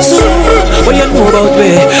like so. What you know about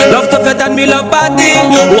me? Love to fet and me love party.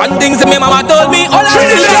 One thing say me mama told me, all I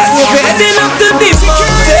feel is heading up to this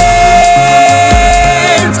mountains.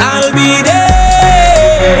 I'll be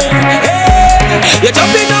there. Hey, you're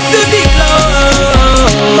jumping up to the clouds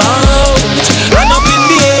and up in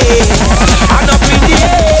the air, and up in the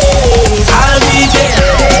air. I'll be there.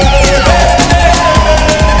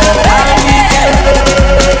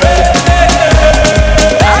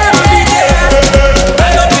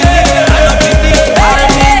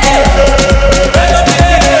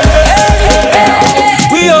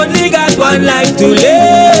 One life to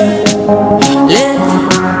live.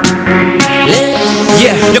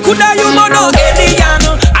 Yeah, you coulda you know no alien.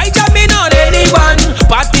 I jamming on anyone.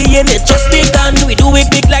 Party in it just begun. We do it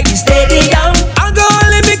big like the stadium. I'll go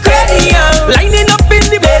only be cranium. Lining up in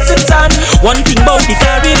the basin sun. One thing about the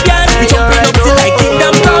Caribbean, we jumping up till like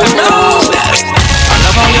Kingdom Come. No, I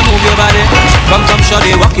love how you move your body. Come, show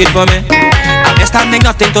they walk it for me. I'm standing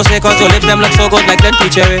nothing to say cause your lips them look so good like plenty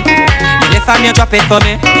cherry. You lift and you drop it for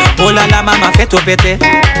me. Oh la la mama fait to pété.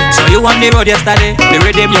 So you on the road yesterday. The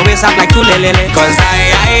rhythm your waist up like two lelele. Cause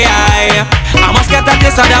I must get a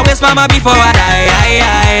taste of that waist mama before I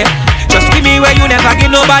die. Just give me where you never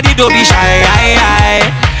give nobody, don't be shy.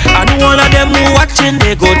 I know all of them who watching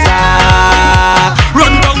they go talk.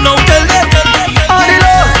 Run down now tell them. On the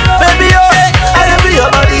low, baby oh, I love your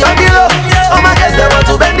body on the low. Oh my guys they want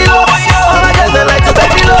to bend the low. Oh my guys they like to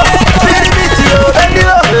bend the low. Bend the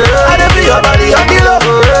low. I love your body on the low.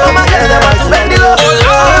 Oh my guys they want to bend the low. Oh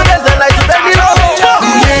my guys they like to bend the low.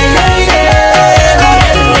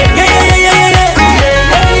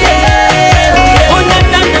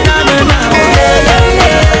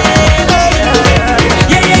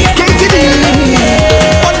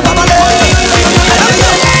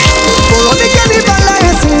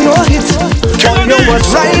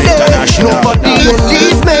 What's right there? Nobody will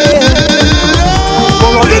leave me. For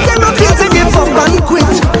all the time I feel to give up and quit.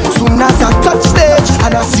 Soon as I touch stage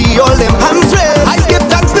and I see all them hands raised, I give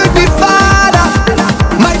thanks to the Father.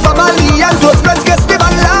 My family and those friends get still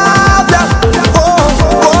laughter.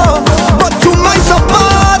 Oh, but to my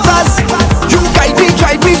supporters, you guide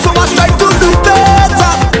me, so I strive to do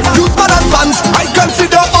better. Use man and fans, I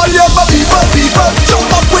consider all your people. Jump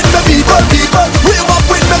up with the people. Wave up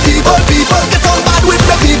with the people. Get on bad with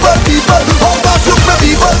the people. Oh gosh, look the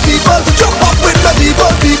people. Jump up with the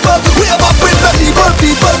people. Wave up with the people.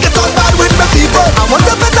 Get on bad with the people. I want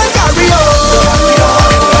to fit and carry on.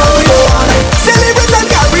 Celebrate and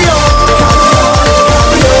carry on.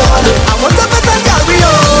 I want to fit and carry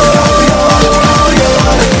on.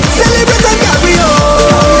 Celebrate and carry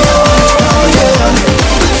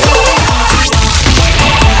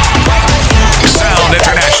Sound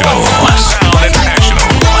International.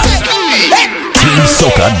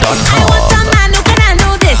 TeamSoca.com.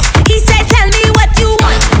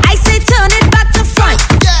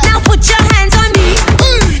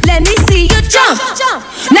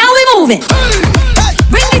 Moving.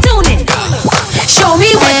 Bring me tune in. Show me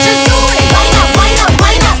what you're doing. Wind up.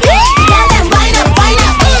 Tell them wind up. Wind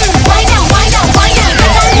up.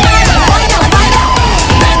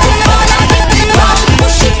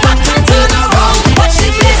 Push it back and turn around. Watch the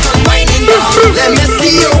place come winding down. Let me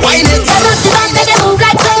see you wind it. They move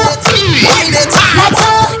like so. Wind it. Like so.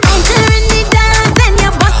 Entering the dance and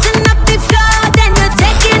you're busting up the floor. Then you're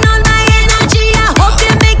taking all my energy. I hope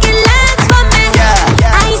you make it last for me.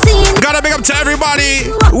 I see. Gotta big up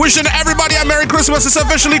Christmas. It's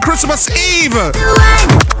officially Christmas Eve.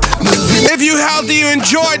 If you healthy, you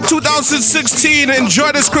enjoyed 2016.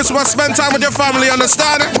 Enjoy this Christmas. Spend time with your family,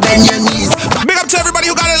 understand? Big up to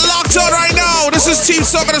everybody who got it locked on right now. This is Team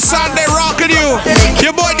Soca the Sunday rocking you.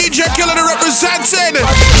 Your boy DJ Killer the representing.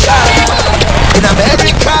 In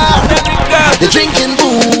America, they're drinking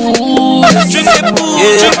booze. Drink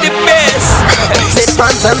the best. Say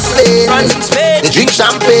France and Spain, they drink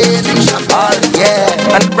champagne. Yeah,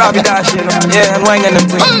 and Robbie Dash, you know. Yeah, and wine and them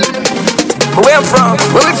things. But where I'm from?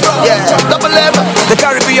 Where we from? Yeah, double M. The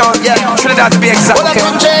Caribbean, yeah, Trinidad to be exact. Where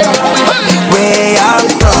I'm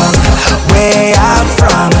from, Jay? Where I'm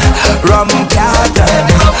from, rum garden,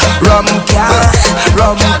 rum garden.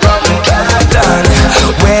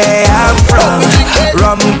 Where I'm from,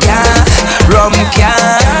 rum garden.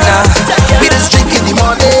 We just drink in the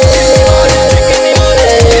morning.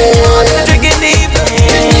 Drink in the evening.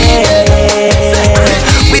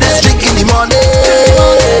 We just drink in the morning.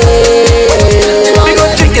 We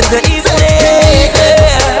gon' drink in the evening.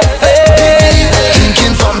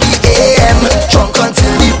 Drinking from the AM, drunk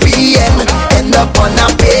until the PM. End up on a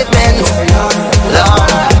pavement.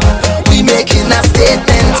 We making a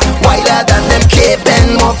statement, wider than them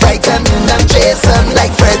cavemen, more frightening than Jason,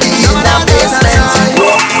 like Freddy in a basement.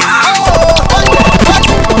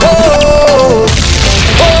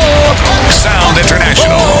 Sound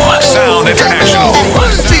International. Sound International.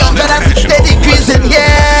 360 degrees in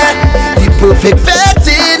here, the perfect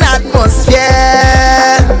vetting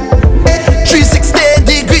atmosphere. 360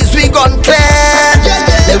 degrees we gone clear.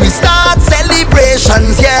 Then we start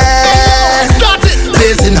celebrations, yeah.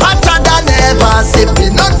 Blazing hotter than ever,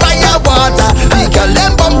 sipping on fire water. The girl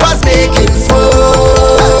them bumpers making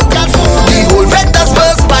smoke. The whole vendors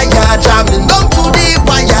burst fire, jamming down to the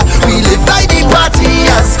wire. We live by the party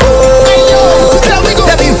and score. Then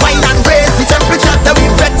we wine and raise the temperature. Then we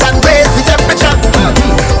vet and raise the temperature.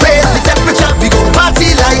 Raise the temperature. We go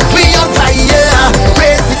party like we on fire.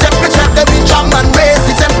 Raise the temperature. Then we jam and raise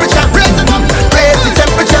the temperature. Raise the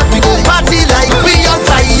temperature. We go party like we on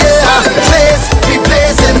fire. Place we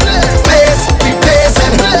blazing. Place we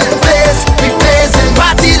blazing. Place we blazing.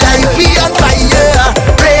 Party like we on fire.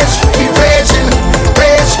 Rage we raging.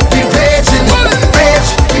 Rage we raging.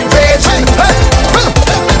 Rage we raging.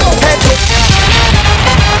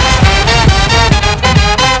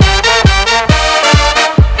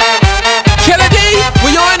 Killer D,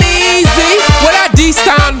 we on easy. What that D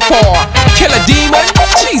stand for? Killer Demon?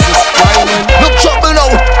 Jesus Christ. Look, trouble now.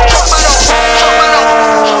 Look,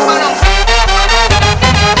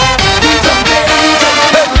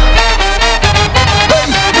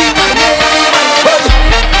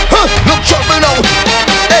 trouble now.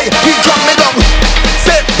 Hey, we coming down.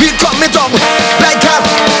 Say, we coming down. Like a.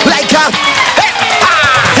 Hey,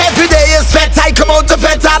 every day is sweat. I come out to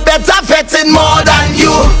sweat. I better sweating more than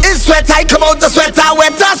you. It's sweat. I come out to sweat. I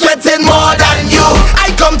wetter sweating more than you. I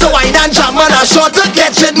come to wine and jam and I sure to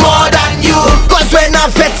catch it more than you. Cause when I'm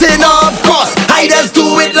fetting, of course, I just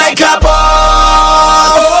do it like a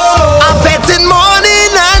boss. I'm fetting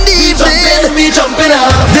morning and evening. We jumping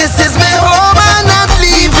up. This is my home and I'm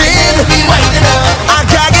leaving. I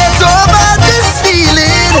can't get over this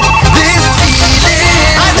feeling.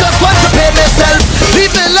 I just want to pay myself.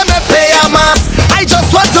 People let me pay a mass. I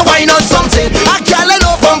just want to wine on something. I can't let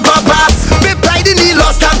no bumper pass. Me pride in the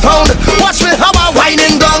lost and found. Watch me how I'm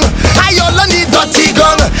whining down. I only need dirty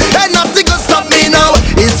gun. And nothing can stop me now.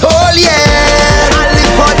 It's whole year. I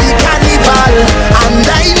live for the carnival. And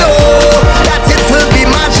I know that it will be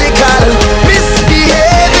magical.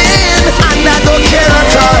 Misbehave.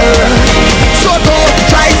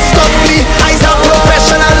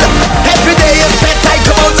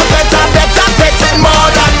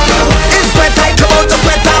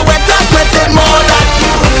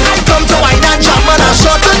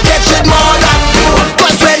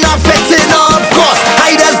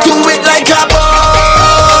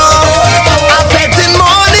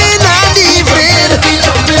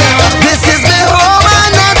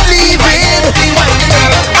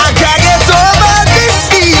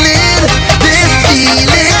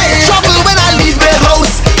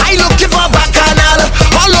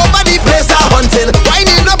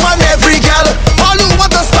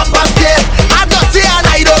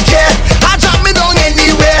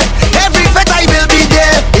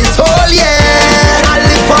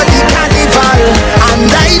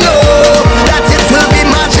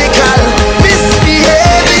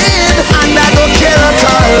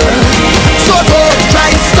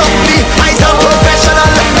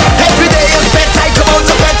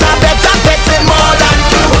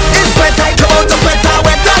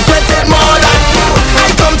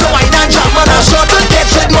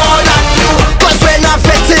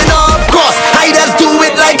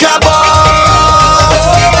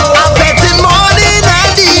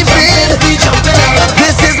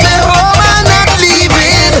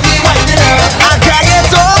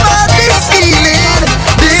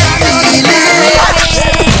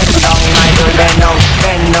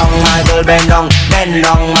 bend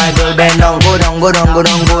down, my girl, bend down. Go down, go down, go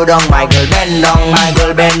down, go down, my girl, bend down, my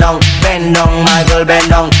girl, bend down, my girl, bend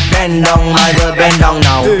down, my girl, bend down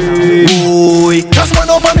now. Ooh, just run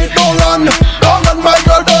up on it, don't run, my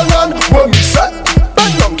girl, don't run. When we set,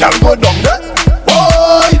 bend down, girl, go down there.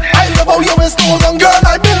 Boy, I love how you waist so long, girl.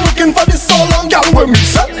 I've been looking for this so long, girl. When we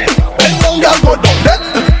set, bend down, girl, go down there.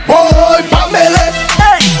 Boy, Pamela,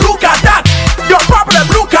 hey, look at that. Your problem,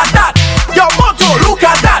 look at that. Your motto, look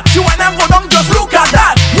at that. You and them go down, just look at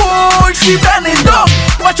that. Boy, she bending down.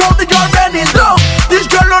 Watch how the girl bending down. This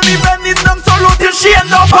girl only bending down so low till she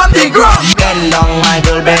end up on the ground. Bend down, my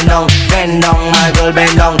girl, bend down, my girl,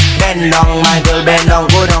 bend down, my girl, bend down.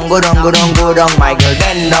 Go down, go down, go down, go down, my girl,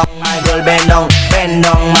 bend down, my girl, bend down,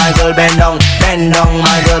 my girl, bend down,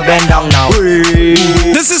 my girl, bend down now.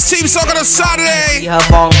 This is Team Soca on a Saturday.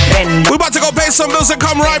 We about to go pay some bills and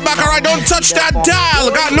come right back. Alright, don't touch that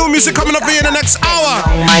dial. Got new music coming up for you in the next hour.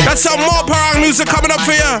 Got some more Parang music coming up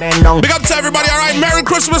for you. Big up to everybody. Alright, Merry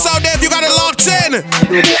Christmas out there if you got it locked in.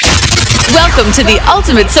 Welcome to the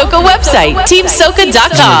ultimate Soca website,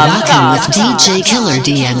 TeamSoca.com. Rockin' with DJ Killer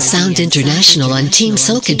D and Sound International on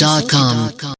TeamSoca.com.